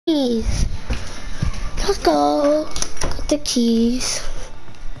keys. Let's go. Got the keys.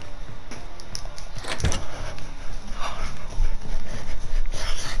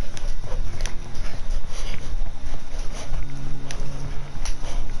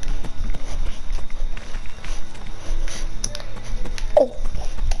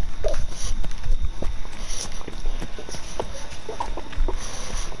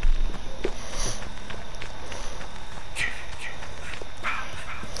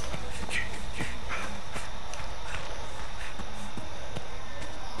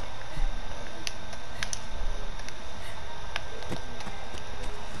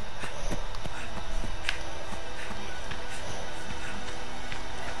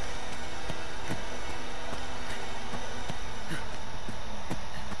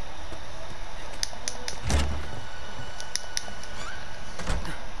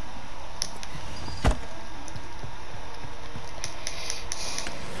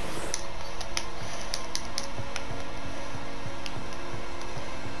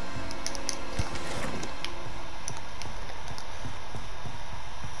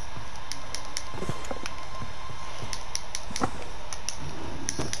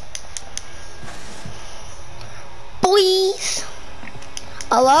 Boys.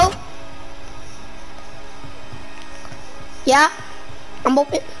 Hello? Yeah? I'm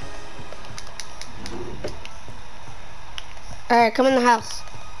open. Alright, come in the house.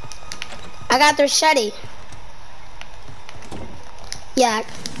 I got the machete. Yeah.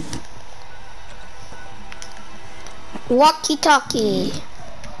 Walkie-talkie.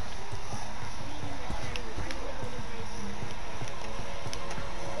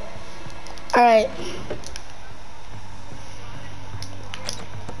 Alright.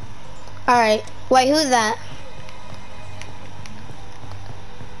 Alright. Wait, who's that?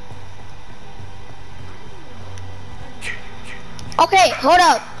 Okay, hold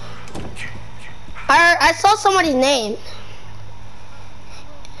up. I saw somebody's name.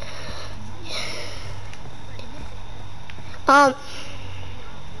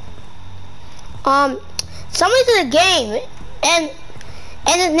 Somebody's in the game, and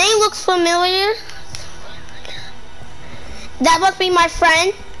his name looks familiar. That must be my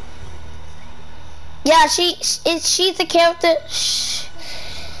friend. Yeah, she's the character. It's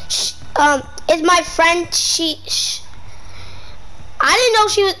my friend.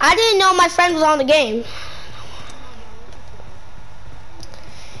 I didn't know my friend was on the game.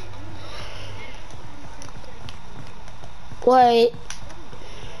 Wait,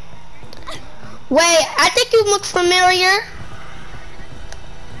 I think you look familiar.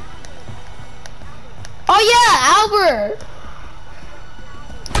 Oh yeah, Albert.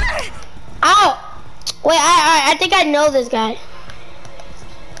 Ow. Wait, I think I know this guy.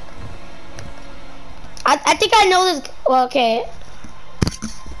 I think I know this. Well, okay.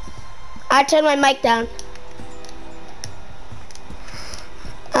 I turned my mic down.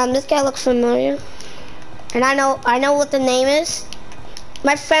 This guy looks familiar, and I know what the name is.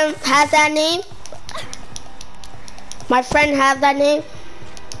 My friend has that name. My friend has that name.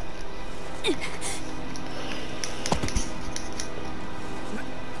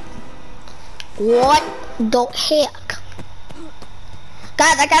 What the heck?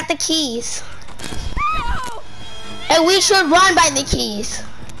 Guys, I got the keys. And we should run by the keys.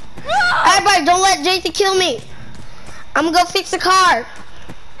 Everybody, don't let Jason kill me. I'm gonna go fix the car.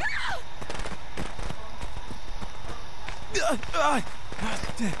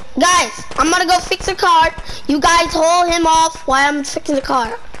 Guys, I'm gonna go fix the car. You guys hold him off while I'm fixing the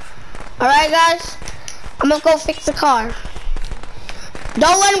car. Alright, guys? I'm gonna go fix the car.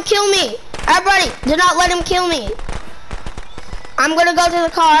 Don't let him kill me. Everybody, do not let him kill me. I'm gonna go to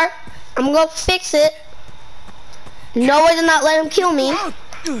the car. I'm gonna go fix it. No way to not let him kill me.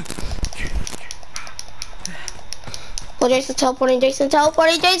 Oh, Jason teleporting, Jason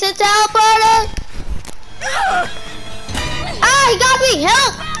teleporting, Jason teleporting! Ah, he got me!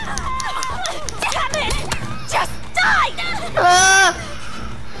 Help! Damn it! Just die!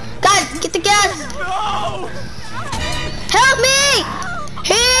 Guys, get the gas! No! Help me!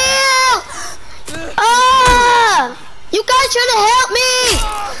 Help! Ah! You guys should have helped me!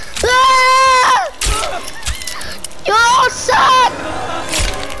 Ah! You all suck!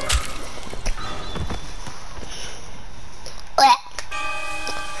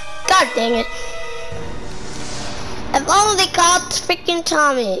 God dang it. If only they called freaking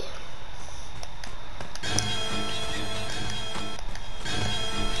Tommy.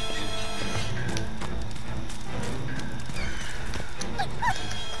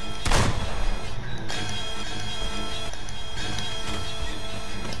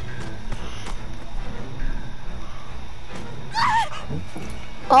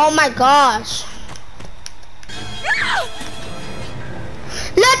 Oh my gosh.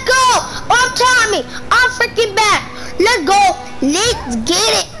 Let's go! I'm Tommy. I'm freaking back. Let's go. Let's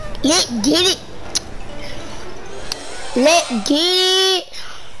get it. Let's get it. Let's get it.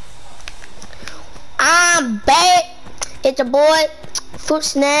 I'm back. It's your boy, Fruit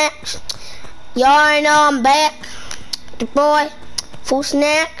Snacks. Y'all already know I'm back. It's your boy, Fruit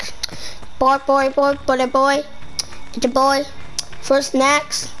Snacks. Boy. It's your boy, Fruit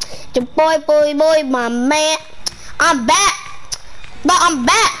Snacks. It's your boy, my man. I'm back. But I'm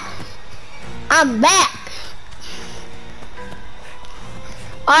back.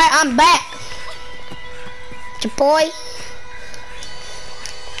 Alright, I'm back. It's your boy.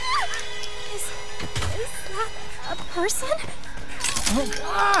 Is that a person? Oh,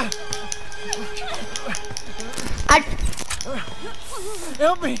 God.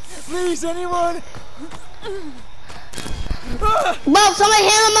 Help me, please, anyone. Bro, somebody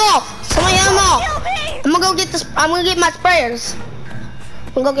hit him off. Somebody hit him off. Kill me! I'm gonna go get this. I'm gonna get my sprayers.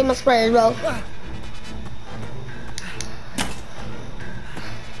 I'm gonna go get my sprayers, bro.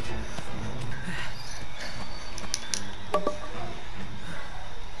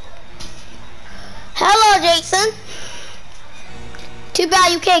 Hello, Jason. Too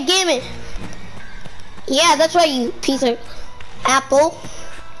bad you can't get me. Yeah, that's right, you piece of apple.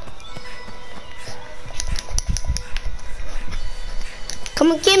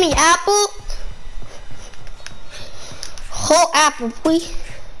 Come and get me, apple. Whole apple, please.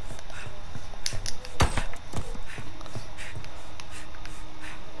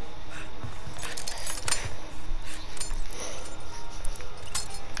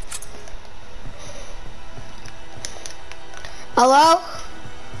 Hello?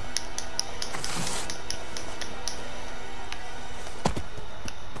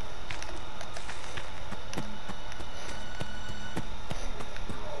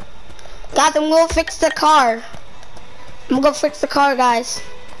 Guys, I'm gonna fix the car. I'm gonna go fix the car, guys.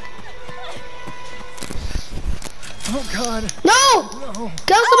 Oh, God. No! No.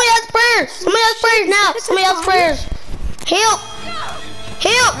 Go, somebody has prayers. Somebody has prayers now. Somebody has prayers. Help!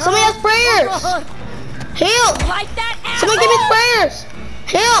 Help! Somebody has prayers. God. Help! Like that apple! Somebody give me prayers.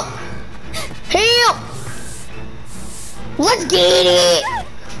 Help! Help! Let's get it.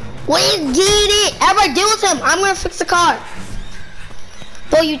 Let's get it. Everybody deal with him. I'm gonna fix the car.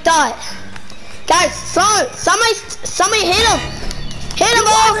 What you thought? Guys, somebody hit him. Hit him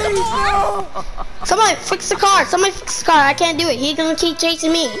off. Somebody fix the car. Somebody fix the car. I can't do it. He's gonna keep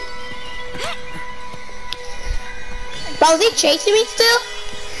chasing me. Bro, is he chasing me still?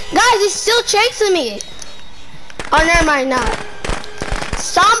 Guys, he's still chasing me. Oh, never mind now.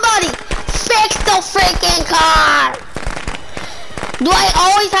 Somebody fix the freaking car. Do I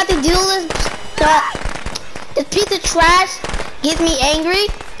always have to do this? This piece of trash gets me angry.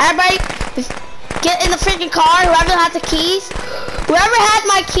 Everybody, get in the freaking car. Whoever has the keys. Whoever has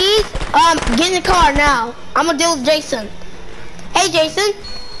my keys, get in the car now. I'm gonna deal with Jason. Hey, Jason.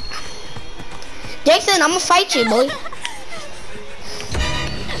 Jason, I'm gonna fight you, boy.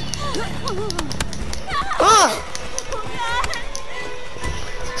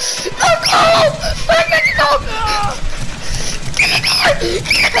 Let's go! Let's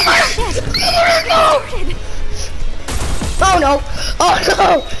go! Oh no! Oh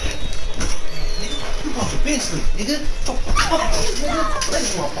no! You off the bench, nigga.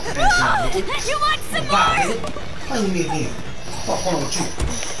 You want some Wow, more? nigga. Why you mean me? Fuck wrong with you?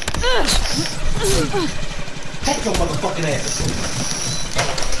 Take your motherfucking ass.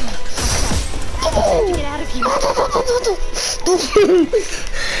 Get out of here.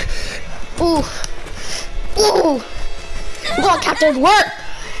 Ooh. Ooh. Oh, Captain Work.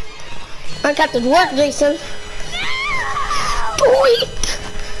 I'm Captain Work, Jason. Doink.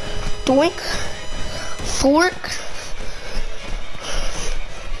 Doink. Fork.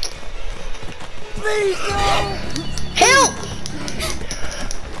 Please, no. Help!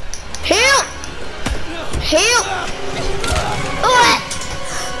 Help! Help! What?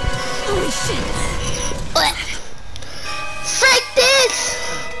 Holy shit.